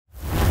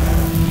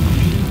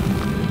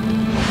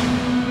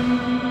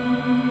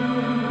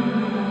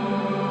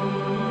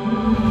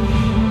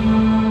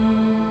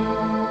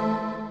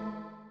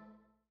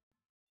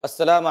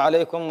السلام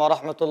علیکم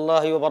ورحمۃ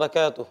اللہ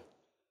وبرکاتہ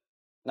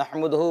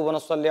نحمده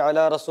ونصلی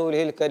علی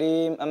رسوله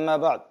الکریم اما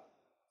بعد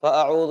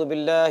فاعوذ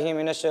باللہ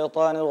من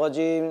الشیطان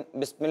الرجیم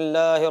بسم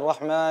اللہ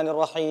الرحمن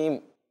الرحیم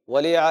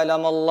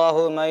ولیعلم اللہ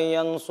من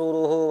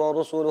ینصره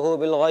ورسوله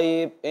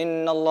بالغیب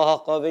ان اللہ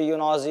قوی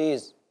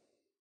عزیز۔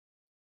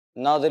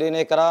 ناظرین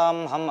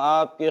کرام، ہم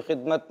آپ کی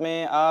خدمت میں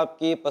آپ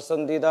کی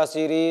پسندیدہ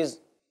سیریز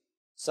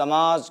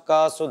سماج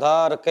کا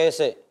سدھار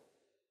کیسے،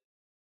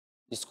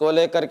 اس کو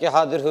لے کر کے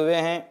حاضر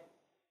ہوئے ہیں۔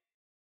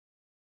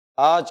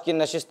 آج کی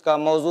نشست کا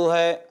موضوع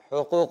ہے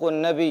حقوق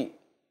النبی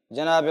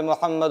جناب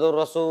محمد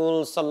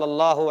الرسول صلی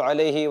اللہ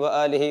علیہ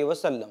وآلہ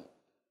وسلم۔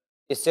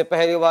 اس سے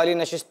پہلی والی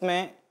نشست میں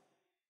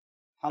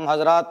ہم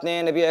حضرات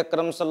نے نبی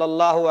اکرم صلی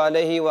اللہ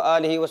علیہ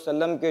وآلہ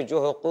وسلم کے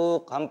جو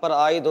حقوق ہم پر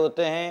عائد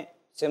ہوتے ہیں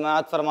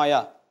سماعت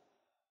فرمایا،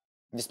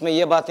 جس میں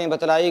یہ باتیں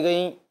بتلائی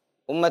گئیں۔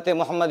 امت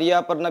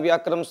محمدیہ پر نبی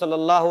اکرم صلی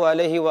اللہ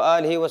علیہ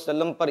وآلہ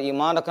وسلم پر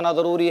ایمان رکھنا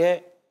ضروری ہے۔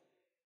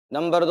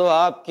 نمبر 2،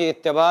 آپ کی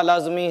اتباع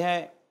لازمی ہے۔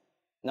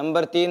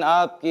 نمبر 3،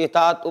 آپ کی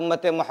اطاعت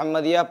امت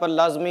محمدیہ پر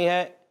لازمی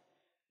ہے۔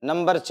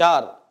 نمبر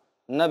 4،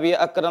 نبی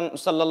اکرم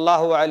صلی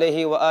اللہ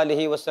علیہ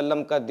وآلہ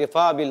وسلم کا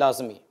دفاع بھی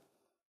لازمی۔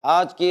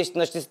 آج کی اس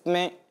نشست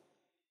میں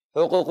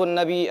حقوق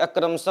النبی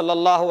اکرم صلی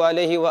اللہ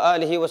علیہ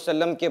وآلہ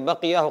وسلم کے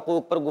بقیہ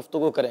حقوق پر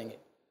گفتگو کریں گے۔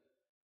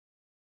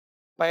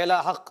 پہلا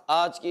حق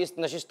آج کی اس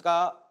نشست کا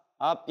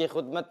آپ کی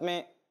خدمت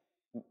میں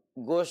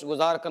گوش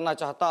گزار کرنا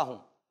چاہتا ہوں۔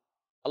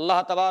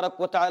 اللہ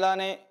تبارک و تعالیٰ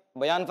نے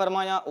بیان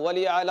فرمایا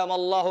وَلِيَعْلَمَ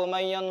اللَّهُ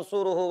مَن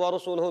يَنصُرُهُ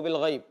وَرُسُلُهُ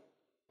بِالْغَيْبِ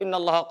إِنَّ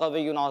اللَّهَ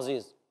قَوِيٌّ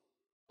عَزِيزٌ۔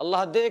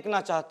 اللہ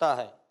دیکھنا چاہتا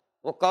ہے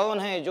وہ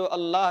کون ہے جو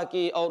اللہ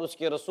کی اور اس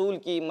کے رسول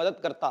کی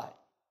مدد کرتا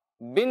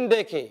ہے۔ بن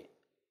دیکھے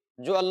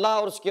جو اللہ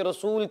اور اس کے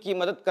رسول کی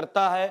مدد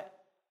کرتا ہے،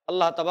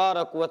 اللہ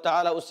تبارک و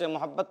تعالی اس سے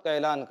محبت کا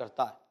اعلان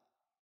کرتا ہے۔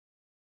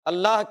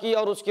 اللہ کی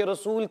اور اس کے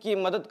رسول کی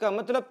مدد کا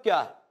مطلب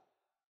کیا ہے؟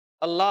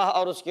 اللہ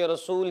اور اس کے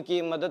رسول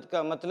کی مدد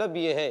کا مطلب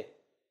یہ ہے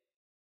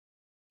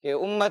کہ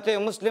امت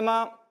مسلمہ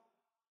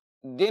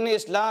دین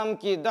اسلام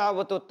کی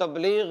دعوت و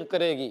تبلیغ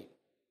کرے گی،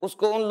 اس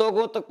کو ان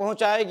لوگوں تک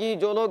پہنچائے گی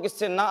جو لوگ اس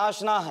سے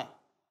ناآشنا ہیں،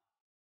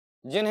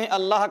 جنہیں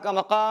اللہ کا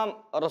مقام،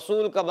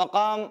 رسول کا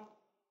مقام،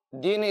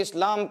 دین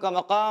اسلام کا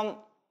مقام،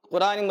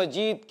 قرآن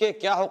مجید کے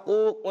کیا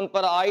حقوق ان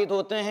پر عائد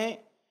ہوتے ہیں،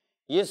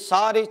 یہ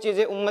ساری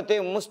چیزیں امت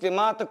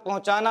مسلمہ تک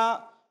پہنچانا،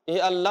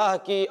 یہ اللہ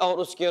کی اور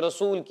اس کے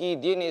رسول کی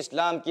دین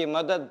اسلام کی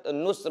مدد،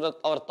 نصرت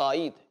اور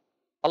تائید ہے۔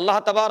 اللہ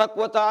تبارک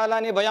و تعالی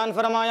نے بیان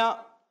فرمایا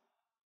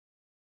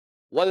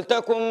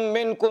وَلْتَكُن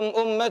مِّنكُمْ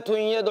أُمَّةٌ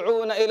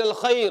يَدْعُونَ إِلَى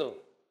الْخَيْرِ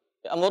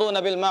يَأْمُرُونَ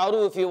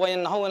بِالْمَعْرُوفِ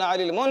وَيَنْهَوْنَ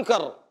عَنِ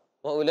الْمُنكَرِ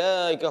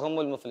وَأُولَئِكَ هُمُ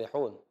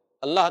الْمُفْلِحُونَ۔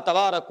 اللہ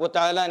تبارک و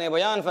تعالی نے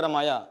بیان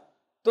فرمایا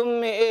تم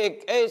میں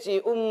ایک ایسی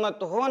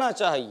امت ہونا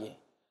چاہیے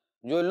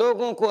جو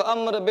لوگوں کو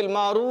امر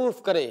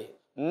بالمعروف کرے،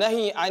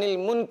 نہی عن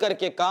المنکر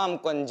کے کام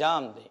کو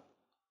انجام دے۔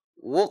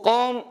 وہ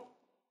قوم،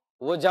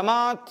 وہ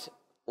جماعت،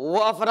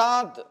 وہ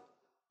افراد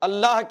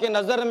اللہ کے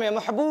نظر میں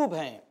محبوب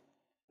ہیں،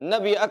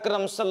 نبی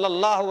اکرم صلی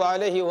اللہ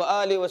علیہ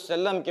وآلہ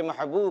وسلم کے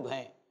محبوب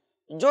ہیں،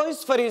 جو اس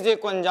فریضے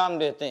کو انجام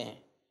دیتے ہیں۔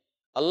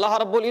 اللہ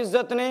رب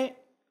العزت نے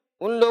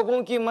ان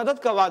لوگوں کی مدد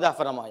کا وعدہ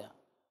فرمایا۔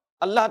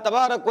 اللہ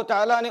تبارک و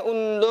تعالیٰ نے ان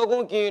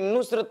لوگوں کی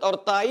نصرت اور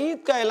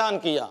تائید کا اعلان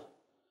کیا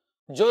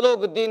جو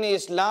لوگ دین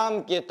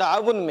اسلام کے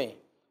تعاون میں،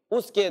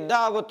 اس کے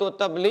دعوت و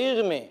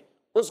تبلیغ میں،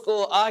 اس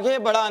کو آگے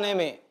بڑھانے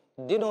میں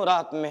دنوں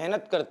رات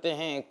محنت کرتے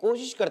ہیں،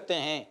 کوشش کرتے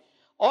ہیں،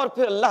 اور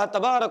پھر اللہ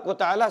تبارک و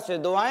تعالیٰ سے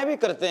دعائیں بھی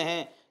کرتے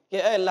ہیں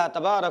کہ اے اللہ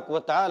تبارک و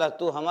تعالیٰ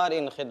تو ہماری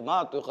ان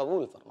خدمات کو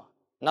قبول فرما۔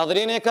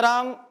 ناظرین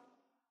کرام،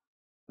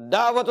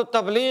 دعوت و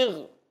تبلیغ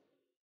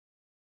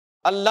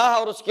اللہ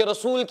اور اس کے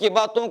رسول کی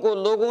باتوں کو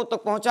لوگوں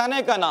تک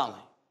پہنچانے کا نام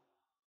ہے۔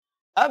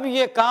 اب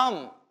یہ کام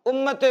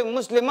امت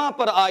مسلمہ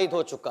پر عائد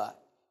ہو چکا ہے،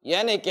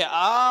 یعنی کہ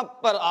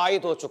آپ پر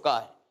عائد ہو چکا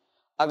ہے۔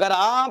 اگر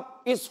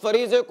آپ اس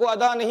فریضے کو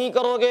ادا نہیں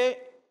کرو گے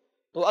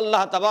تو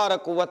اللہ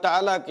تبارک و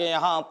تعالیٰ کے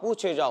یہاں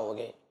پوچھے جاؤ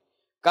گے۔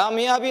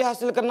 کامیابی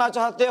حاصل کرنا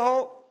چاہتے ہو،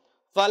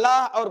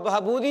 فلاح اور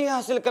بہبودی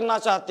حاصل کرنا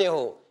چاہتے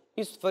ہو،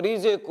 اس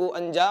فریضے کو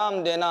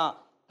انجام دینا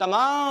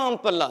تمام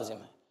پر لازم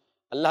ہے۔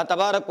 اللہ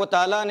تبارک و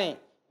تعالیٰ نے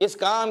اس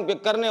کام کے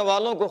کرنے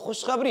والوں کو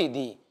خوشخبری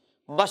دی،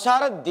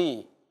 بشارت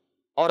دی،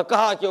 اور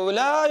کہا کہ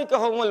اولئک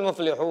هم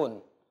المفلحون،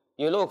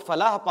 یہ لوگ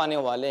فلاح پانے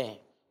والے ہیں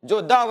جو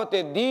دعوت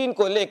دین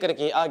کو لے کر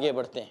کے آگے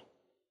بڑھتے ہیں۔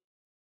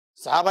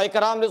 صحابہ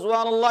کرام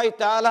رضوان اللہ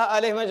تعالی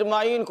علیہم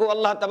اجمعین کو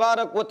اللہ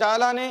تبارک و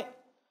تعالیٰ نے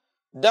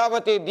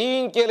دعوت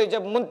دین کے لیے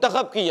جب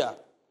منتخب کیا،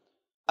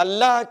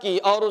 اللہ کی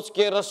اور اس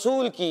کے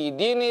رسول کی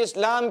دین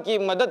اسلام کی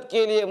مدد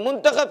کے لیے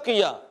منتخب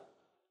کیا،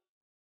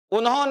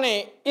 انہوں نے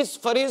اس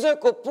فریضے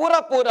کو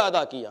پورا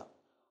ادا کیا۔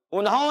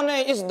 انہوں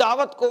نے اس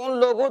دعوت کو ان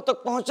لوگوں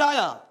تک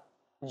پہنچایا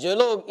جو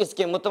لوگ اس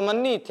کے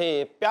متمنی تھے،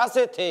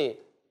 پیاسے تھے،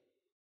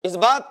 اس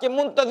بات کے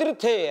منتظر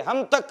تھے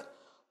ہم تک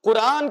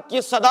قرآن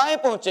کی صدائیں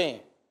پہنچیں،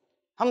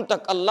 ہم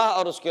تک اللہ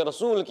اور اس کے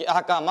رسول کے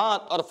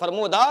احکامات اور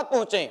فرمودات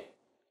پہنچیں۔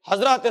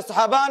 حضرات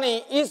صحابہ نے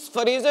اس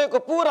فریضے کو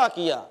پورا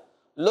کیا،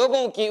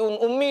 لوگوں کی ان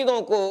امیدوں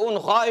کو، ان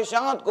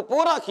خواہشات کو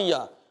پورا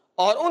کیا،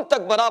 اور ان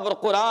تک برابر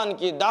قرآن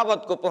کی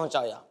دعوت کو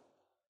پہنچایا۔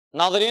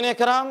 ناظرین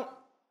کرام،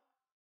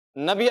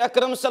 نبی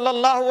اکرم صلی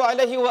اللہ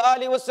علیہ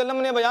وآلہ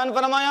وسلم نے بیان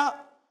فرمایا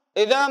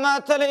اذا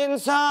مات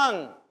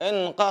الانسان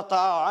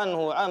انقطع عنہ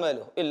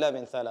عملہ الا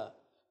من ثلاث،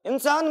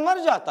 انسان مر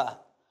جاتا ہے،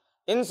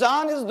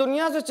 انسان اس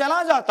دنیا سے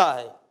چلا جاتا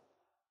ہے،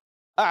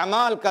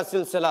 اعمال کا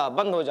سلسلہ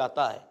بند ہو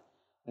جاتا ہے،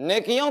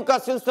 نیکیوں کا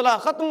سلسلہ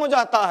ختم ہو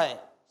جاتا ہے،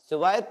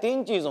 سوائے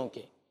 3 چیزوں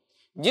کے،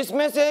 جس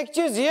میں سے ایک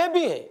چیز یہ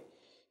بھی ہے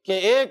کہ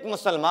ایک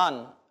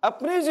مسلمان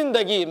اپنی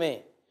زندگی میں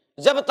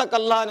جب تک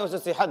اللہ نے اسے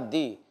صحت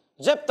دی،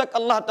 جب تک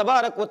اللہ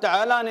تبارک و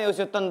تعالیٰ نے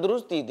اسے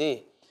تندرستی دی،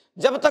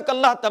 جب تک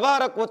اللہ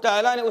تبارک و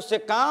تعالیٰ نے اس سے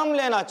کام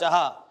لینا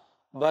چاہا،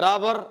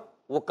 برابر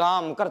وہ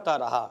کام کرتا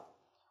رہا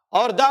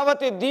اور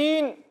دعوت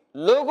دین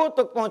لوگوں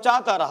تک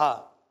پہنچاتا رہا،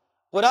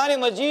 قرآن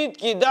مجید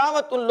کی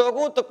دعوت ان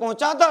لوگوں تک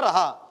پہنچاتا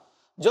رہا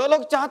جو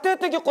لوگ چاہتے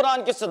تھے کہ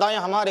قرآن کی صدائیں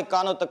ہمارے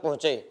کانوں تک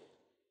پہنچے۔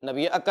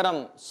 نبی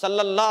اکرم صلی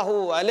اللہ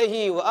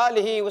علیہ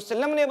وآلہ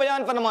وسلم نے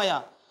بیان فرمایا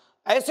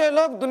ایسے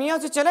لوگ دنیا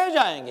سے چلے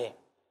جائیں گے،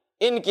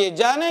 ان کے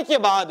جانے کے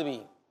بعد بھی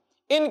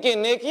ان کے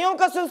نیکیوں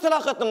کا سلسلہ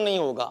ختم نہیں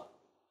ہوگا،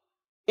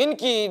 ان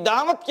کی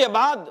دعوت کے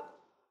بعد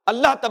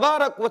اللہ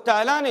تبارک و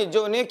تعالیٰ نے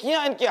جو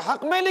نیکیاں ان کے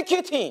حق میں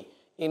لکھی تھیں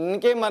ان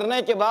کے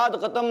مرنے کے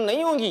بعد ختم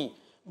نہیں ہوں گی،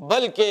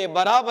 بلکہ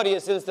برابر یہ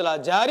سلسلہ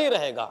جاری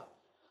رہے گا۔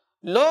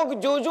 لوگ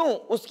جو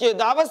اس کے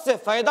دعوت سے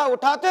فائدہ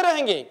اٹھاتے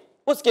رہیں گے،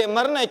 اس کے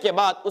مرنے کے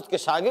بعد اس کے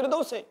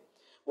شاگردوں سے،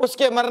 اس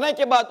کے مرنے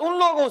کے بعد ان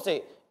لوگوں سے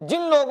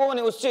جن لوگوں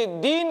نے اس سے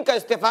دین کا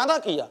استفادہ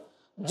کیا،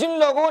 جن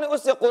لوگوں نے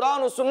اس سے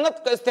قرآن و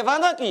سنت کا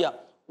استفادہ کیا،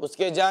 اس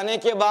کے جانے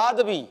کے بعد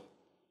بھی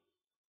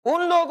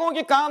ان لوگوں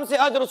کے کام سے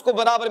اجر اس کو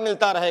برابر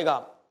ملتا رہے گا۔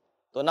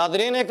 تو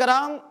ناظرین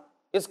کرام،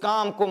 اس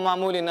کام کو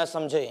معمولی نہ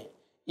سمجھیں،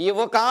 یہ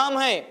وہ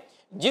کام ہے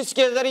جس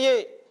کے ذریعے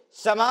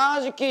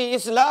سماج کی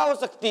اصلاح ہو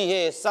سکتی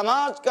ہے،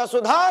 سماج کا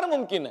سدھار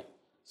ممکن ہے۔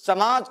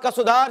 سماج کا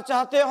سدھار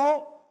چاہتے ہو،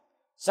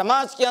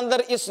 سماج کے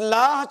اندر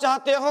اصلاح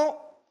چاہتے ہو،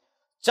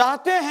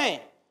 چاہتے ہیں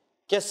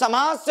کہ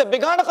سماج سے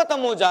بگاڑ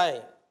ختم ہو جائے،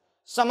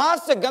 سماج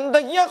سے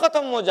گندگیاں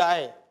ختم ہو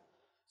جائے،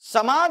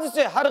 سماج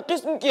سے ہر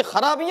قسم کی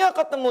خرابیاں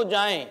ختم ہو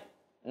جائیں،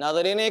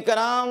 ناظرین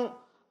کرام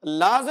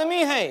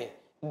لازمی ہے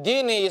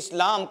دین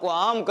اسلام کو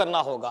عام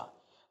کرنا ہوگا،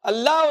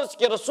 اللہ اس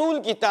کے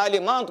رسول کی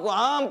تعلیمات کو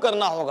عام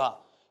کرنا ہوگا،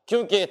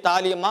 کیونکہ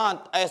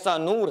تعلیمات ایسا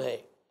نور ہے،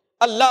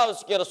 اللہ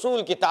اس کے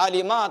رسول کی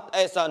تعلیمات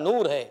ایسا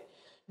نور ہے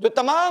جو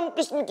تمام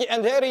قسم کی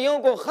اندھیریوں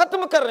کو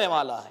ختم کرنے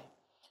والا ہے،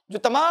 جو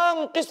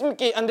تمام قسم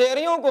کی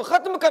اندھیریوں کو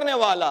ختم کرنے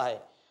والا ہے۔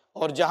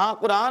 اور جہاں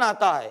قرآن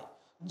آتا ہے،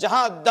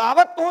 جہاں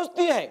دعوت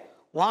پہنچتی ہے،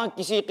 وہاں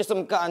کسی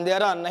قسم کا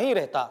اندھیرا نہیں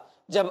رہتا۔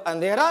 جب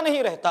اندھیرا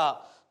نہیں رہتا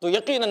تو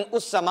یقیناً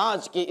اس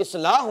سماج کی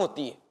اصلاح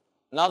ہوتی ہے۔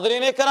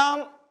 ناظرین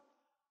کرام،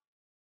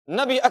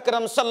 نبی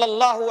اکرم صلی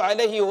اللہ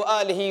علیہ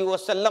وآلہ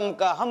وسلم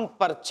کا ہم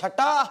پر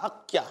چھٹا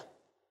حق کیا ہے؟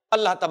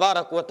 اللہ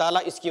تبارک و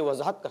تعالیٰ اس کی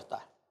وضاحت کرتا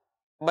ہے،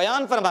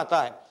 بیان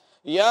فرماتا ہے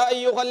یا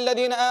ایھا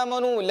الذین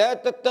آمنوا لا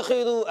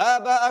تتخذوا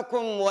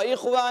آباءکم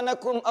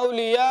واخوانکم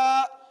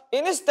اولیاء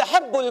ان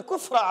استحبوا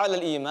الکفر علی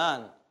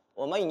الایمان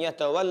ومن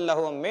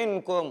یتولہم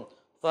منکم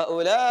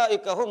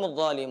فاولئک هم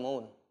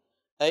الظالمون۔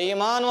 اے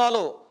ایمان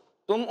والو،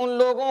 تم ان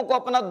لوگوں کو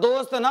اپنا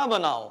دوست نہ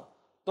بناؤ،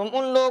 تم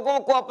ان لوگوں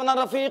کو اپنا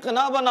رفیق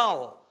نہ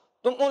بناؤ،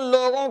 تم ان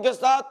لوگوں کے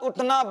ساتھ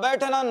اٹھنا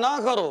بیٹھنا نہ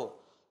کرو،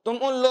 تم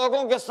ان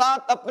لوگوں کے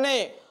ساتھ اپنے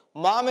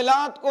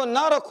معاملات کو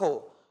نہ رکھو،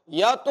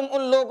 یا تم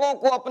ان لوگوں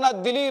کو اپنا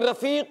دلی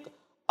رفیق،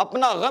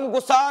 اپنا غم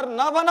گسار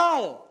نہ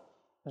بناؤ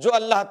جو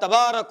اللہ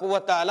تبارک و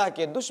تعالیٰ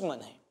کے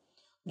دشمن ہیں،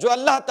 جو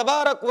اللہ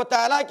تبارک و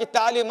تعالیٰ کی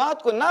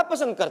تعلیمات کو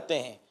ناپسند کرتے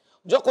ہیں،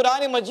 جو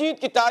قرآن مجید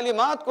کی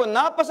تعلیمات کو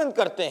ناپسند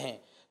کرتے ہیں،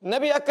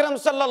 نبی اکرم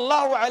صلی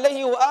اللہ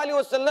علیہ وآلہ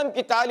وسلم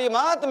کی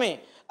تعلیمات میں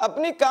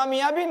اپنی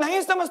کامیابی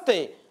نہیں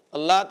سمجھتے۔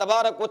 اللہ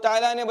تبارک و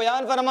تعالیٰ نے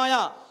بیان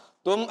فرمایا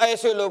تم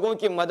ایسے لوگوں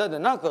کی مدد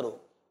نہ کرو،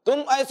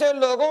 تم ایسے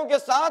لوگوں کے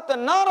ساتھ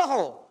نہ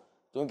رہو،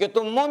 کیونکہ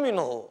تم مومن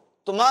ہو،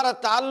 تمہارا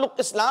تعلق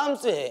اسلام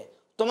سے ہے،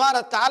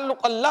 تمہارا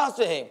تعلق اللہ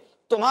سے ہے،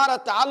 تمہارا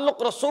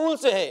تعلق رسول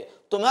سے ہے،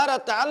 تمہارا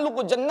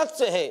تعلق جنت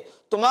سے ہے،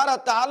 تمہارا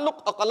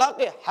تعلق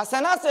اخلاق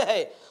حسنہ سے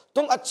ہے،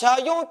 تم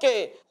اچھائیوں کے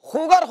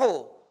خوگر ہو،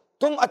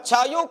 تم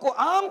اچھائیوں کو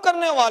عام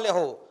کرنے والے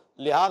ہو،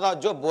 لہذا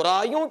جو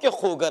برائیوں کے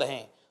خوگر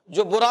ہیں،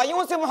 جو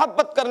برائیوں سے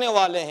محبت کرنے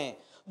والے ہیں،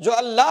 جو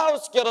اللہ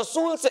اس کے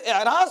رسول سے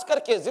اعراض کر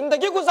کے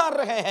زندگی گزار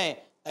رہے ہیں،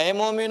 اے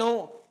مومنو،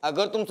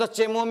 اگر تم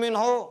سچے مومن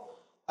ہو،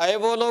 اے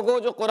وہ لوگوں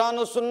جو قرآن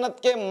و سنت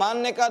کے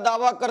ماننے کا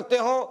دعویٰ کرتے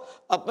ہو،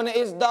 اپنے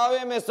اس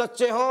دعوے میں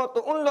سچے ہو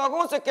تو ان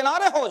لوگوں سے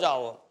کنارے ہو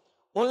جاؤ،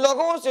 ان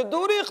لوگوں سے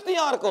دوری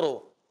اختیار کرو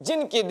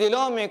جن کے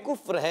دلوں میں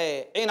کفر ہے،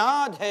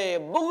 عناد ہے،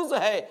 بغض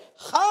ہے،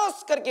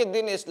 خاص کر کے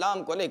دین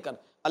اسلام کو لے کر۔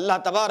 اللہ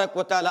تبارک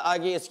و تعالیٰ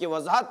آگے اس کی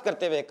وضاحت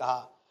کرتے ہوئے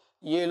کہا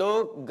یہ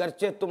لوگ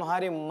گرچہ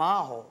تمہارے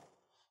ماں ہو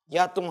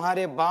یا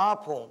تمہارے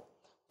باپ ہوں،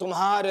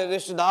 تمہارے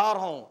رشتہ دار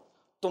ہوں،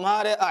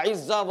 تمہارے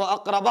اعزاء و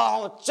اقربا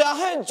ہوں،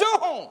 چاہے جو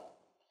ہوں،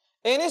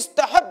 ان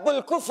استحبوا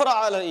الکفر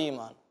علی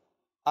الایمان،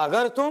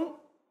 اگر تم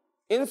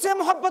ان سے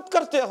محبت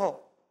کرتے ہو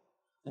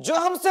جو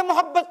ہم سے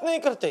محبت نہیں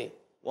کرتے،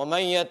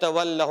 وَمَن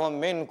يَتَوَلَّهُم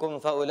مِّنكُمْ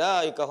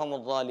فَأُولَٰئِكَ هُمُ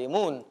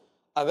الظَّالِمُونَ،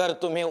 اگر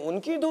تمہیں ان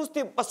کی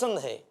دوستی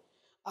پسند ہے،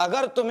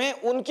 اگر تمہیں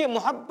ان کی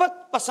محبت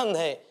پسند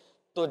ہے،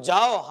 تو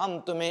جاؤ ہم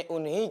تمہیں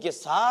انہی کے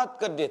ساتھ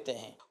کر دیتے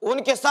ہیں،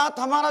 ان کے ساتھ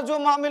ہمارا جو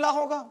معاملہ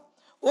ہوگا،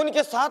 ان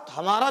کے ساتھ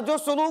ہمارا جو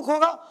سلوک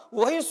ہوگا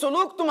وہی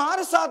سلوک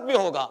تمہارے ساتھ بھی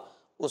ہوگا۔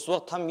 اس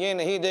وقت ہم یہ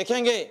نہیں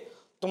دیکھیں گے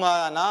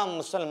تمہارا نام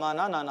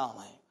مسلمانانہ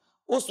نام ہے،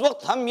 اس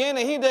وقت ہم یہ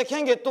نہیں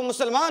دیکھیں گے تم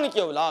مسلمان کی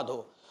اولاد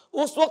ہو،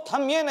 اس وقت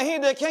ہم یہ نہیں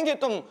دیکھیں گے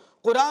تم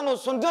قرآن و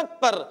سنت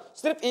پر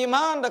صرف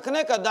ایمان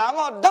رکھنے کا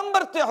دعویٰ دم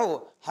برتے ہو۔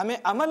 ہمیں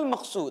عمل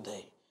مقصود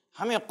ہے،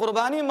 ہمیں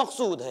قربانی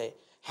مقصود ہے،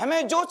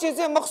 ہمیں جو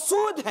چیزیں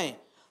مقصود ہیں،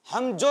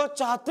 ہم جو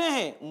چاہتے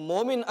ہیں،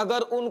 مومن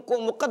اگر ان کو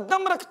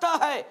مقدم رکھتا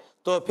ہے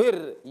تو پھر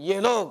یہ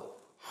لوگ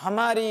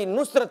ہماری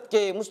نصرت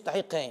کے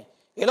مستحق ہیں،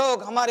 یہ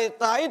لوگ ہمارے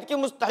تائید کے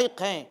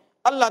مستحق ہیں۔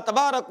 اللہ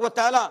تبارک و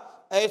تعالی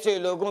ایسے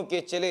لوگوں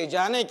کے چلے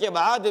جانے کے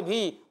بعد بھی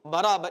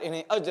برابر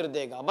انہیں اجر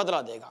دے گا،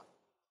 بدلہ دے گا۔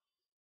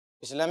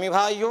 اسلامی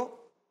بھائیوں،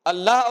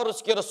 اللہ اور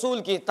اس کے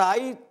رسول کی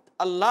تائید،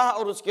 اللہ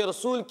اور اس کے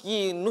رسول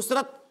کی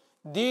نصرت،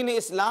 دین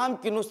اسلام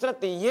کی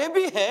نصرت یہ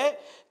بھی ہے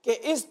کہ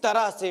اس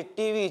طرح سے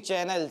ٹی وی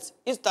چینلز،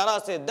 اس طرح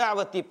سے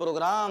دعوتی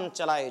پروگرام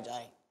چلائے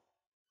جائیں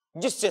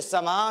جس سے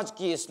سماج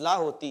کی اصلاح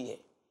ہوتی ہے،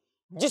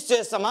 جس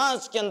سے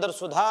سماج کے اندر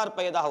سدھار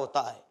پیدا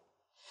ہوتا ہے۔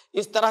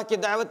 اس طرح کے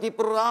دعوتی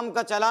پروگرام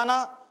کا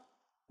چلانا،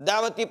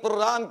 دعوتی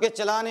پروگرام کے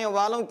چلانے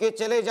والوں کے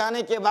چلے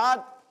جانے کے بعد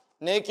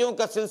نیکیوں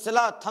کا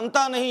سلسلہ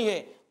تھمتا نہیں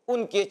ہے،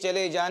 ان کے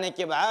چلے جانے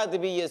کے بعد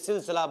بھی یہ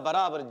سلسلہ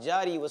برابر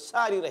جاری و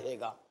ساری رہے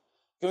گا،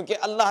 کیونکہ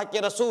اللہ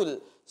کے رسول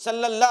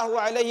صلی اللہ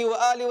علیہ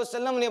وآلہ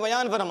وسلم نے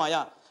بیان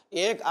فرمایا،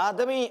 ایک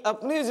آدمی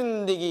اپنی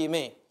زندگی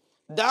میں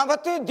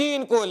دعوت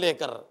دین کو لے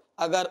کر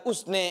اگر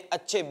اس نے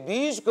اچھے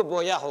بیج کو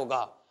بویا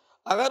ہوگا،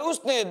 اگر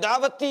اس نے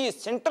دعوتی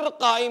سینٹر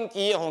قائم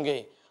کیے ہوں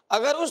گے،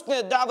 اگر اس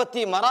نے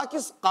دعوتی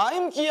مراکز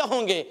قائم کیے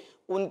ہوں گے،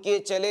 ان کے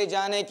چلے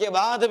جانے کے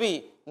بعد بھی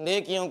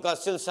نیکیوں کا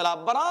سلسلہ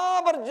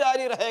برابر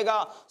جاری رہے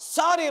گا،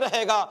 ساری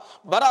رہے گا،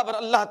 برابر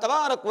اللہ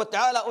تبارک و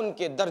تعالی ان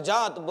کے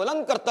درجات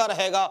بلند کرتا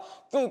رہے گا،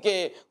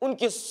 کیونکہ ان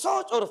کی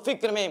سوچ اور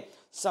فکر میں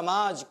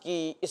سماج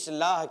کی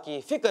اصلاح کی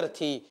فکر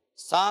تھی۔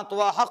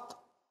 ساتواں حق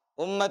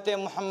امت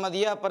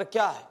محمدیہ پر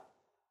کیا ہے؟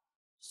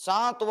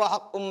 ساتواں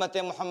حق امت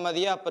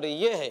محمدیہ پر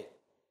یہ ہے،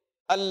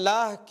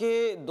 اللہ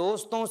کے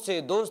دوستوں سے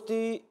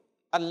دوستی،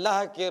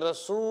 اللہ کے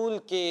رسول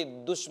کے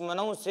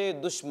دشمنوں سے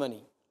دشمنی۔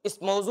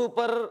 اس موضوع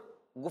پر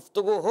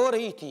گفتگو ہو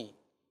رہی تھی،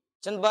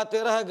 چند باتیں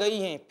رہ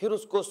گئی ہیں، پھر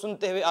اس کو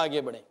سنتے ہوئے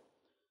آگے بڑھیں۔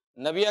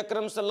 نبی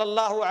اکرم صلی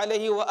اللہ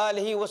علیہ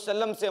وآلہ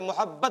وسلم سے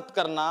محبت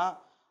کرنا،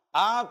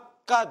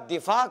 آپ کا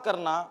دفاع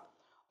کرنا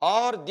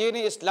اور دین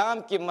اسلام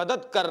کی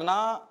مدد کرنا،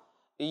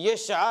 یہ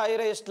شعائر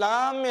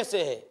اسلام میں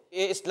سے ہے،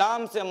 یہ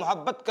اسلام سے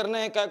محبت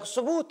کرنے کا ایک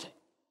ثبوت ہے۔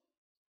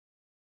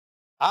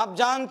 آپ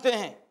جانتے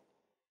ہیں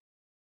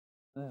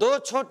دو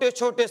چھوٹے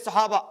چھوٹے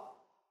صحابہ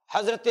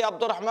حضرت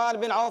عبد الرحمن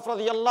بن عوف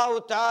رضی اللہ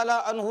تعالی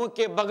عنہ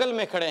کے بغل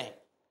میں کھڑے ہیں۔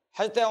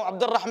 حضرت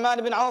عبد الرحمن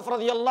بن عوف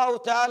رضی اللہ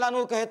تعالی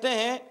عنہ کہتے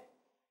ہیں،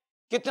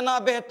 کتنا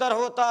بہتر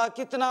ہوتا،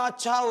 کتنا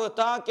اچھا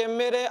ہوتا کہ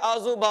میرے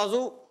آزو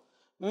بازو،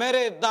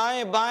 میرے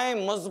دائیں بائیں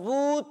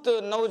مضبوط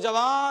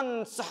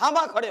نوجوان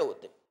صحابہ کھڑے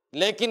ہوتے،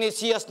 لیکن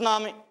اسی اثنا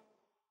میں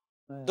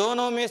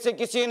دونوں میں سے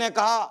کسی نے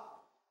کہا،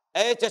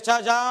 اے چچا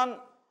جان،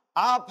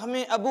 آپ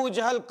ہمیں ابو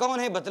جہل کون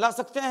ہے بتلا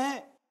سکتے ہیں؟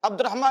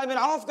 عبد الرحمن بن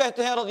عوف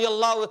کہتے ہیں رضی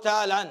اللہ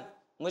تعالی عنہ،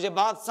 مجھے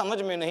بات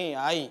سمجھ میں نہیں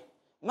آئی،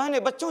 میں نے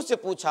بچوں سے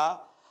پوچھا،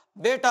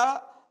 بیٹا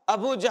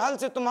ابو جہل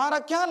سے تمہارا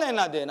کیا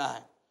لینا دینا ہے؟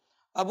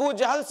 ابو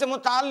جہل سے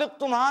متعلق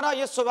تمہارا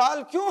یہ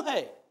سوال کیوں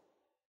ہے؟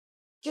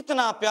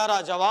 کتنا پیارا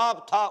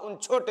جواب تھا ان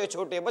چھوٹے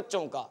چھوٹے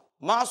بچوں کا،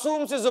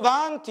 معصوم سی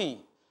زبان تھی،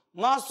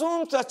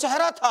 معصوم سا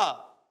چہرہ تھا،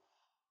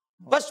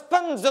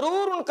 بچپن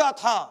ضرور ان کا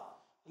تھا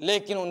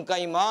لیکن ان کا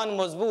ایمان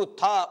مضبوط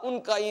تھا، ان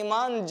کا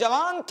ایمان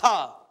جوان تھا۔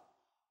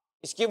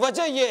 اس کی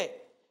وجہ یہ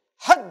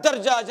حد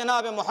درجہ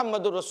جناب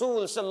محمد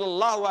الرسول صلی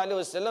اللہ علیہ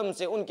وسلم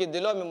سے ان کے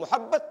دلوں میں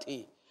محبت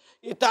تھی۔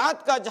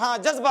 اطاعت کا جہاں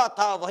جذبہ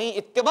تھا وہیں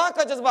اتباع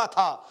کا جذبہ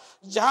تھا،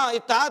 جہاں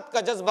اطاعت کا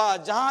جذبہ،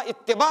 جہاں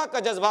اتباع کا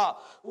جذبہ،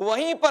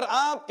 وہیں پر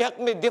آپ کے حق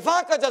میں دفاع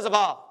کا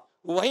جذبہ،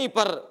 وہیں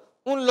پر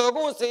ان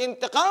لوگوں سے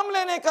انتقام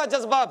لینے کا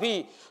جذبہ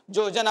بھی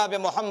جو جناب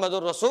محمد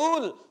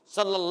الرسول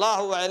صلی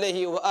اللہ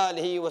علیہ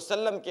وآلہ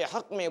وسلم کے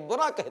حق میں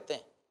برا کہتے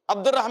ہیں۔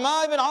 عبد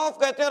الرحمن بن عوف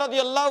کہتے ہیں رضی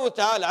اللہ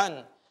تعالی عنہ،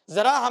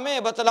 ذرا ہمیں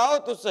بتلاؤ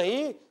تو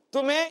صحیح،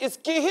 تمہیں اس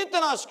کی ہی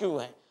تلاش کیوں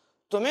ہے؟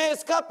 تمہیں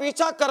اس کا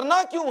پیچھا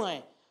کرنا کیوں ہے؟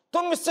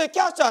 تم اس سے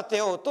کیا چاہتے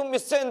ہو؟ تم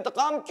اس سے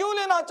انتقام کیوں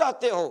لینا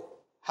چاہتے ہو؟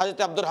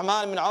 حضرت عبد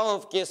الرحمن بن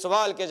عوف کے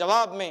سوال کے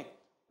جواب میں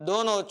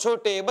دونوں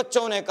چھوٹے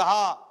بچوں نے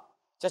کہا،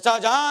 چچا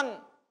جان،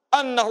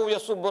 انہ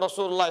یسب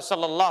رسول اللہ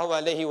صلی اللہ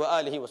علیہ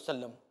وآلہ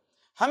وسلم،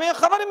 ہمیں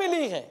خبر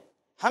ملی ہے،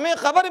 ہمیں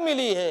خبر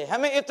ملی ہے،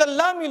 ہمیں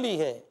اطلاع ملی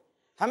ہے،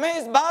 ہمیں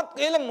اس بات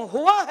کا علم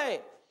ہوا ہے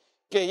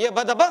کہ یہ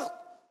بدبخت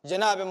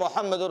جناب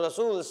محمد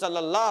الرسول صلی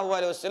اللہ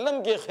علیہ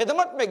وسلم کی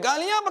خدمت میں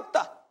گالیاں بکتا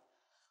ہے،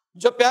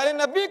 جو پیارے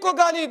نبی کو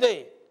گالی دے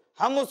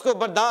ہم اس کو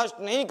برداشت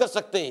نہیں کر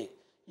سکتے،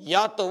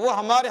 یا تو وہ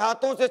ہمارے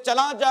ہاتھوں سے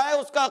چلا جائے،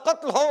 اس کا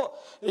قتل ہو،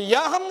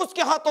 یا ہم اس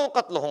کے ہاتھوں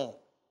قتل ہوں۔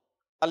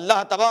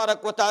 اللہ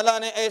تبارک و تعالیٰ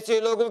نے ایسے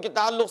لوگوں کے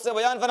تعلق سے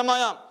بیان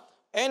فرمایا،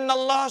 ان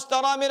اللہ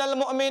اشتری من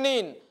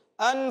المؤمنین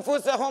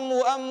انفسهم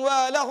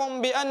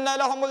واموالهم بان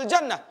لهم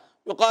الجنہ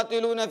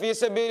युक़ातिलून फ़ी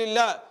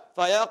सबीलिल्लाह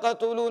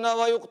फ़यक़तुलून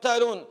व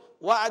युक़्तलून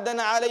वअदन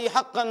अलैहि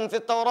हक़्क़न फ़ी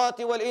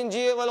तौरात वल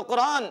इंजील वल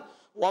कुरान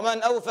वमन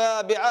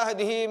अवफ़ा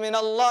बिअहदिही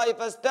मिनल्लाहि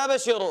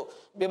फ़स्तबशिरू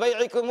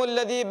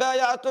बिबैइकुमुल्लज़ी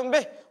बायअतुम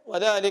बिही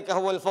वज़ालिका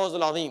हुवल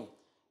फ़ौज़ुल अज़ीम।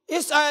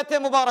 इस आयत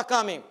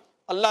मुबारका में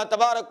अल्लाह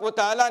तबारक व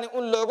तआला ने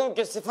उन लोगों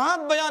के सिफ़ात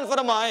बयान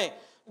फरमाए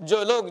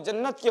जो लोग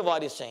जन्नत के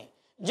वारिस हैं,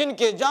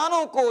 जिनके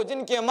जानों को,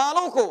 जिनके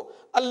मालों को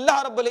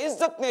अल्लाह रब्बुल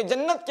इज़्ज़त ने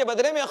जन्नत के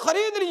बदले में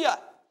खरीद लिया।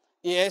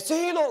 ये ऐसे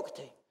ही लोग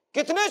थे,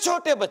 कितने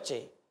छोटे बच्चे,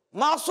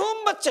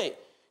 मासूम बच्चे,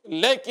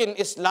 लेकिन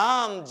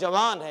इस्लाम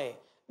जवान है,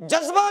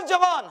 जज्बा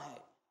जवान है।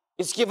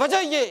 इसकी वजह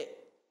ये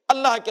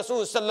अल्लाह के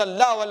रसूल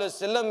सल्लल्लाहु अलैहि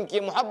वसल्लम की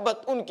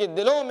मोहब्बत उनके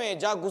दिलों में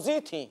जागुज़ी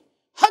थी,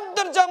 हद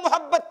दर्जा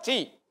मोहब्बत थी।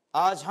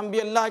 आज हम भी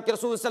अल्लाह के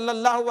रसूल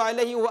सल्लल्लाहु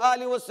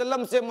अलैहि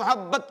वसल्लम से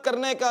मोहब्बत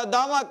करने का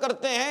दावा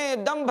करते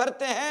हैं, दम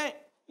भरते हैं,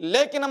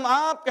 लेकिन हम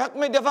आपके हक़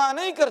में दिफा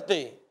नहीं करते,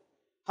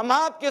 हम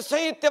आपके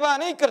सही इत्तिबा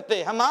नहीं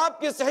करते, हम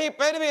आपकी सही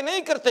पैरवी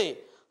नहीं करते,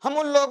 हम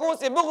उन लोगों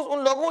से बुग़्ज़,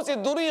 उन लोगों से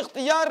दूरी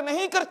इख्तियार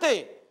नहीं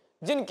करते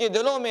जिनके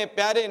दिलों में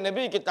प्यारे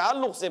नबी के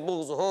ताल्लुक़ से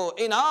बुग़्ज़ हो,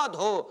 इनाद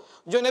हो,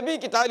 जो नबी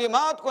की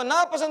तालीमात को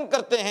नापसंद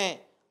करते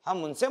हैं।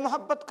 हम उनसे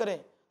मोहब्बत करें,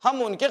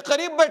 हम उनके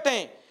करीब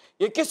बैठें।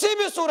 ये किसी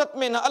भी सूरत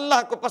में न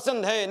अल्लाह को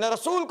पसंद है, न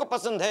रसूल को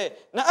पसंद है,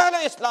 न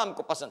अहले इस्लाम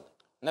को पसंद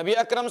है। नबी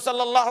अकरम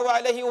सल्लल्लाहु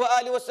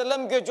अलैहि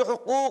वसल्लम के जो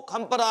हुकूक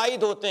हम पर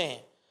आयद होते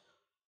हैं,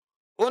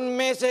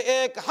 उनमें से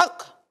एक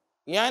हक़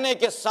यानी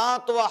कि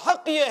 7वां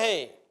हक़ ये है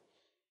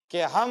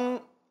कि हम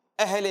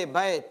अहले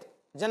बैत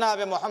जनाब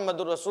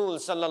मोहम्मद रसूल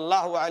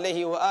सल्लल्लाहु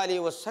अलैहि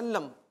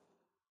वसल्लम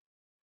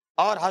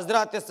और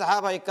हज़रात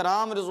सहाबा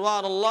इकराम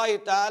रिज़वानुल्लाहि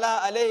ताला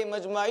अलैहिम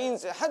अजमाइन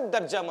से हद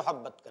दर्जा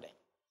मोहब्बत करें।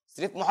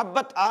 सिर्फ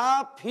मोहब्बत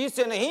आप ही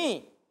से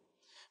नहीं,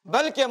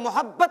 बल्कि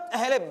मोहब्बत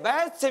अहले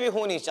बैत से भी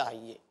होनी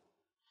चाहिए,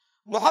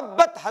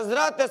 मोहब्बत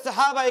हज़रात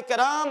सहाबा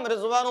इकराम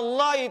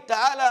रिज़वानुल्लाहि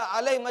ताला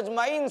अलैहिम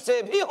अजमाइन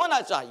से भी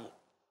होना चाहिए।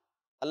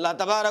 अल्लाह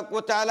तबारक व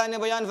तआला ने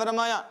बयान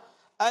फरमाया,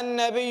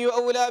 अन्नबिय्यु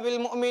औला बिल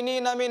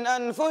मुअमिनीना मिन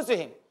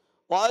अनफुसिहिम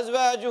व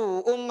अज़वाजुहु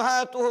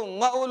उम्महातुहुम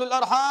व उलुल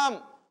अरहाम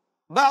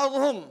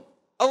बअदुहुम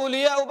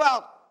औलियाउ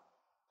बअद।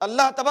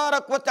 अल्लाह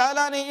तबारक व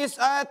तआला ने इस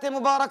आयत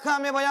मुबारका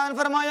में बयान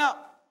फरमाया,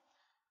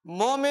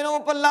 मोमिनों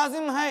पर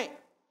लाजिम है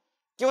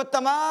कि वो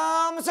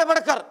तमाम से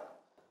बढ़कर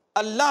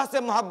अल्लाह से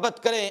मोहब्बत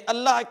करें,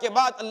 अल्लाह के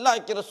बाद अल्लाह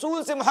के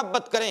रसूल से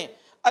मोहब्बत करें,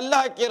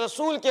 अल्लाह के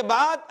रसूल के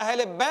बाद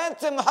अहले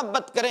बैत से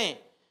मोहब्बत करें,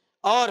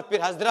 और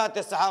फिर हज़रात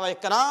सहाबा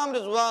किराम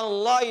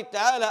रिज़वानुल्लाहि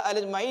ताला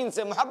अलैहिम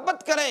से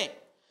मोहब्बत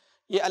करें।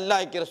 ये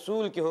अल्लाह के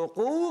रसूल के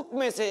हुकूक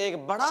में से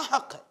एक बड़ा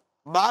हक़ है।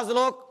 बाज़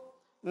लोग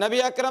नबी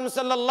अकरम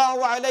सल्लल्लाहु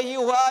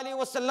अलैहि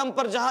वसल्लम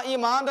पर जहाँ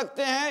ईमान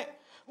रखते हैं,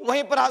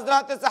 वहीं पर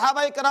हज़रात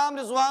सहाबा किराम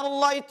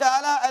रिज़वानुल्लाहि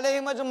ताला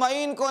अलैहिम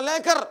अजमाइन को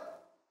लेकर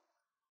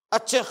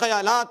अच्छे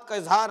ख़यालात का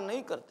इजहार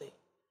नहीं करते।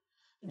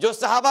 जो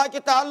सहाबा के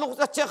ताल्लुक़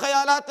से अच्छे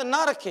ख़यालात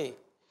ना रखे,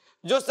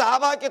 जो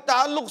सहाबा के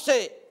ताल्लुक़ से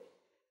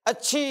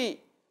अच्छी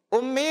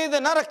उम्मीद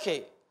न रखे,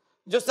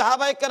 जो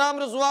सहाबा किराम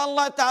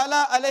रिज़वानुल्लाहि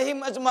ताला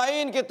अलैहिम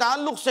अजमाइन के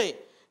ताल्लुक़ से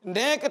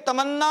नेक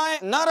तमन्नाएँ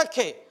न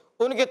रखे,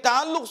 उनके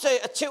ताल्लुक़ से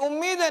अच्छी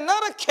उम्मीदें न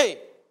रखे,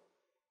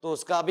 तो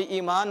उसका भी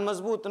ईमान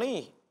मजबूत नहीं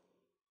है,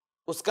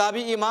 उसका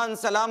भी ईमान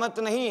सलामत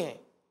नहीं है।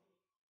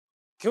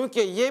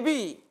 क्योंकि ये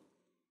भी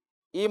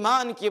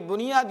ईमान की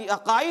बुनियादी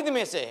अकाइद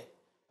में से है।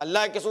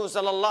 अल्लाह के रसूल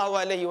सल्लल्लाहु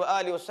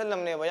अलैहि वसल्लम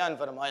ने बयान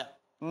फरमाया,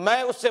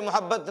 मैं उससे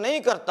मोहब्बत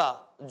नहीं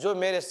करता जो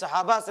मेरे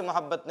सहाबा से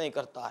मोहब्बत नहीं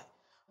करता है।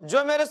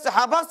 जो मेरे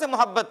सहाबा से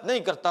मोहब्बत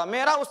नहीं करता,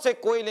 मेरा उससे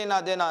कोई लेना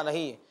देना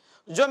नहीं है।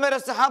 जो मेरे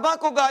सहाबा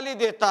को गाली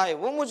देता है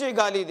वो मुझे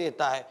गाली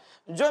देता है,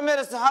 जो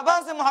मेरे सहाबा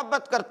से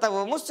मोहब्बत करता है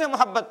वो मुझसे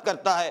मोहब्बत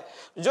करता है,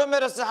 जो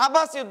मेरे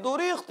सहाबा से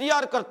दूरी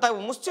इख्तियार करता है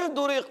वो मुझसे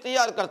दूरी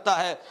इख्तियार करता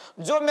है,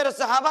 जो मेरे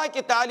सहाबा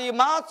की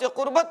तालीमात से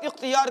कुर्बत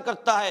इख्तियार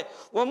करता है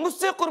वो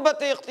मुझसे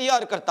कुर्बत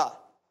इख्तियार करता है।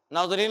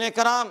 नाज़रीन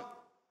कराम,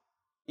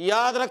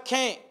 याद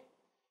रखें,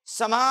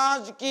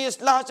 समाज की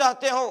इस्लाह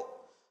चाहते हो,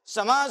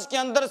 समाज के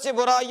अंदर से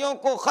बुराइयों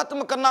को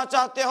ख़त्म करना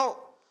चाहते हो,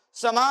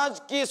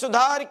 समाज की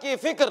सुधार की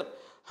फ़िक्र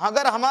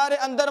अगर हमारे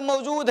अंदर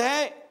मौजूद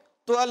है,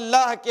 तो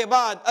अल्लाह के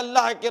बाद,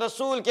 अल्लाह के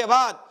रसूल के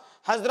बाद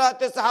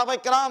हज़रात सहाबा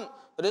किराम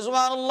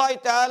रिज़वानुल्लाहि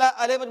ताला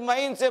अलैहिम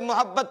अजमईन से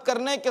मोहब्बत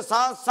करने के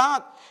साथ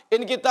साथ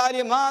इनकी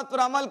तालीमात पर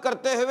अमल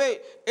करते हुए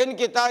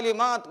इनकी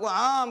तालीमात को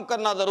आम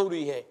करना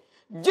ज़रूरी है।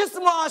 जिस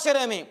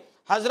मुआशरे में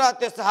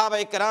हज़रात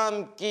सहाबा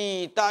किराम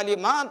की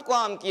तालीमात को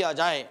आम किया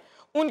जाए,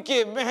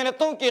 उनकी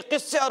मेहनतों के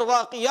किस्से और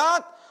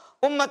वाक़ियात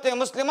उम्मत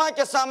मुस्लिमा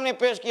के सामने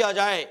पेश किया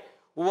जाए,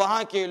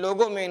 वहाँ के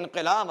लोगों में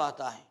इनक़िलाब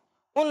आता है,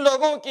 उन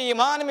लोगों की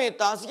ईमान में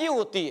ताज़गी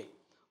होती है।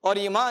 और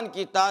ईमान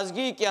की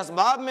ताज़गी के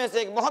असबाब में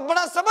से एक बहुत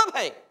बड़ा सबब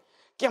है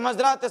कि हम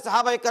हज़रात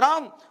सहाबा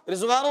किराम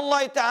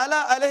रिज़वानुल्लाहि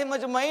ताला अलैहिम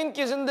अजमईन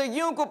की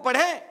ज़िंदगियों को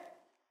पढ़ें।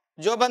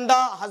 जो बंदा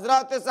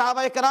हज़रात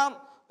सहाबा किराम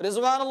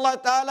रिज़वानुल्लाहि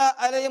ताला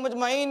अलैहिम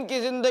अजमईन की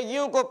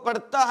ज़िंदगियों को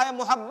पढ़ता है,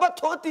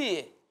 मोहब्बत होती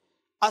है।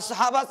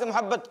 असहाबा से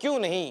मोहब्बत क्यों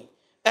नहीं,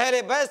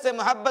 अहले बैत से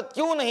मोहब्बत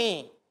क्यों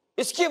नहीं?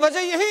 इसकी वजह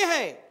यही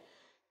है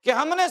कि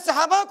हमने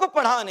सहाबा को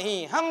पढ़ा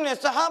नहीं, हमने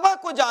सहाबा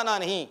को जाना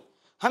नहीं,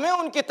 ہمیں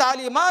ان کی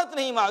تعلیمات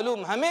نہیں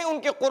معلوم، ہمیں ان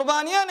کی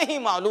قربانیاں نہیں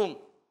معلوم۔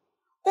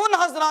 ان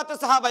حضرات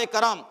صحابہ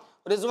کرام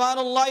رضوان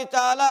اللہ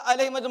تعالی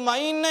علیہ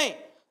مجمعین نے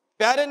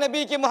پیارے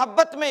نبی کی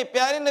محبت میں،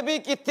 پیارے نبی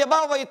کی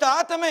اتباع و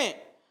اطاعت میں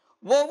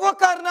وہ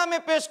کارنامے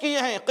پیش کیے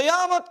ہیں،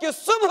 قیامت کی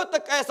صبح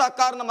تک ایسا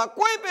کارنامہ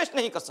کوئی پیش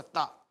نہیں کر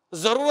سکتا۔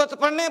 ضرورت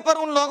پڑنے پر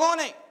ان لوگوں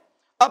نے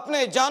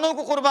اپنے جانوں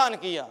کو قربان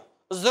کیا،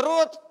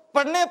 ضرورت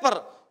پڑنے پر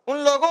ان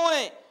لوگوں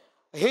نے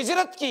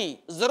ہجرت کی،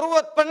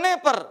 ضرورت پڑنے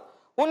پر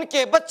ان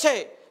کے بچے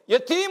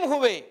یتیم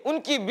ہوئے،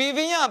 ان کی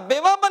بیویاں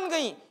بیوہ بن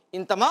گئیں،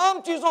 ان تمام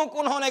چیزوں کو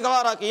انہوں نے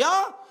گوارا کیا،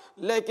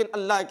 لیکن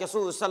اللہ کے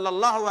رسول صلی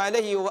اللہ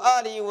علیہ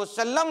وآلہ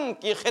وسلم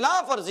کی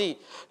خلاف ورزی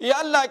یا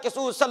اللہ کے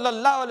رسول صلی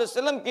اللہ علیہ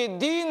وسلم کی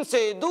دین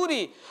سے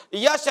دوری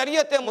یا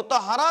شریعت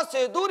مطہرہ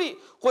سے دوری،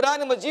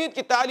 قرآن مجید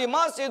کی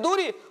تعلیمات سے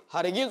دوری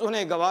ہرگز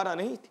انہیں گوارا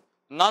نہیں تھی۔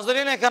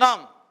 ناظرین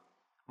کرام،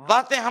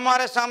 باتیں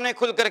ہمارے سامنے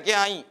کھل کر کے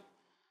آئیں،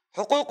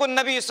 حقوق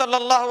النبی صلی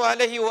اللہ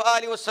علیہ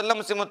وآلہ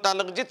وسلم سے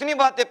متعلق جتنی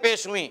باتیں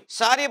پیش ہوئیں،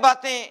 ساری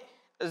باتیں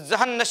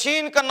ذہن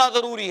نشین کرنا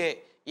ضروری ہے۔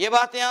 یہ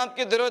باتیں آپ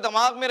کے دل و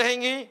دماغ میں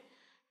رہیں گی،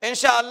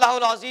 انشاءاللہ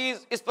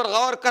العزیز اس پر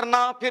غور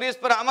کرنا، پھر اس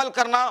پر عمل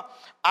کرنا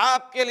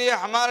آپ کے لیے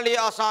ہمارے لیے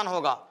آسان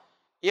ہوگا۔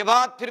 یہ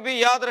بات پھر بھی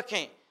یاد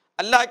رکھیں،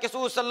 اللہ کے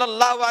رسول صلی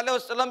اللہ علیہ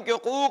وسلم کے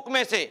حقوق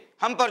میں سے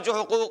ہم پر جو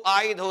حقوق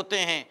عائد ہوتے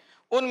ہیں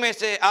ان میں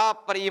سے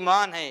آپ پر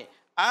ایمان ہے،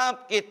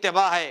 آپ کی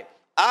اتباع ہے،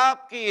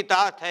 آپ کی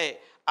اطاعت ہے،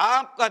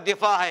 آپ کا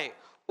دفاع ہے،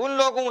 ان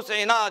لوگوں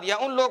سے عناد یا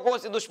ان لوگوں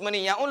سے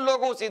دشمنی یا ان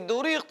لوگوں سے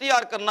دوری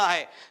اختیار کرنا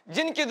ہے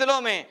جن کے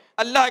دلوں میں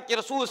اللہ کے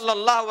رسول صلی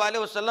اللہ علیہ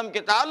وسلم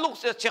کے تعلق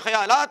سے اچھے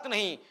خیالات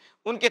نہیں،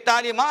 ان کے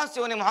تعلیمات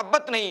سے انہیں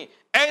محبت نہیں،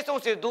 ایسوں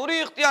سے دوری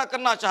اختیار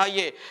کرنا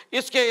چاہیے۔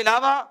 اس کے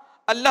علاوہ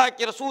اللہ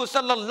کے رسول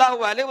صلی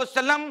اللہ علیہ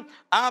وسلم،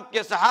 آپ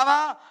کے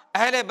صحابہ،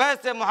 اہل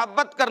بیت سے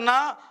محبت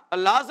کرنا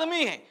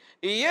لازمی ہے۔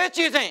 یہ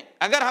چیزیں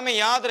اگر ہمیں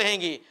یاد رہیں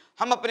گی،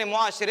 ہم اپنے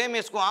معاشرے میں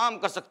اس کو عام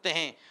کر سکتے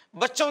ہیں،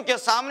 بچوں کے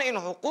سامنے ان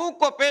حقوق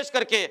کو پیش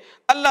کر کے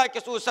اللہ کے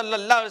رسول صلی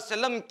اللہ علیہ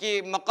وسلم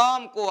کی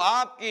مقام کو،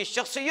 آپ کی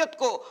شخصیت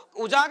کو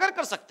اجاگر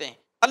کر سکتے ہیں۔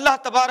 اللہ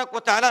تبارک و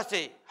تعالیٰ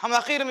سے ہم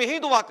آخر میں ہی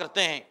دعا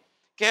کرتے ہیں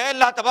کہ اے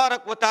اللہ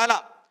تبارک و تعالیٰ،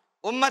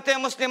 امت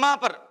مسلمہ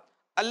پر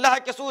اللہ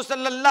کے رسول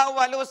صلی اللہ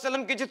علیہ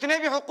وسلم کے جتنے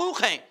بھی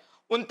حقوق ہیں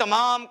ان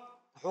تمام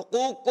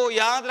حقوق کو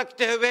یاد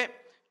رکھتے ہوئے،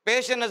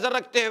 پیش نظر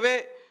رکھتے ہوئے،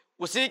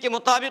 اسی کے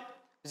مطابق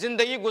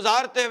زندگی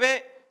گزارتے ہوئے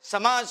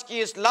سماج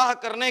کی اصلاح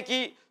کرنے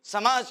کی،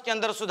 سماج کے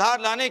اندر سدھار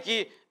لانے کی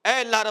اے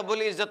اللہ رب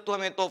العزت تو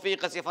ہمیں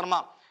توفیق عطا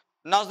فرما۔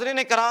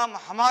 ناظرین کرام،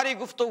 ہماری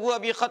گفتگو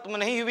ابھی ختم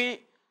نہیں ہوئی،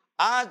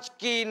 آج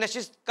کی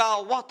نشست کا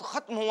وقت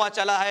ختم ہوا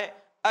چلا ہے،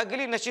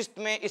 اگلی نشست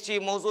میں اسی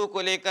موضوع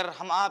کو لے کر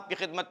ہم آپ کی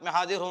خدمت میں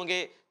حاضر ہوں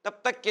گے۔ تب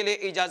تک کے لیے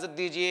اجازت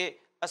دیجیے۔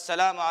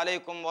 السلام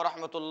علیکم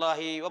ورحمۃ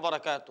اللہ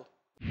وبرکاتہ۔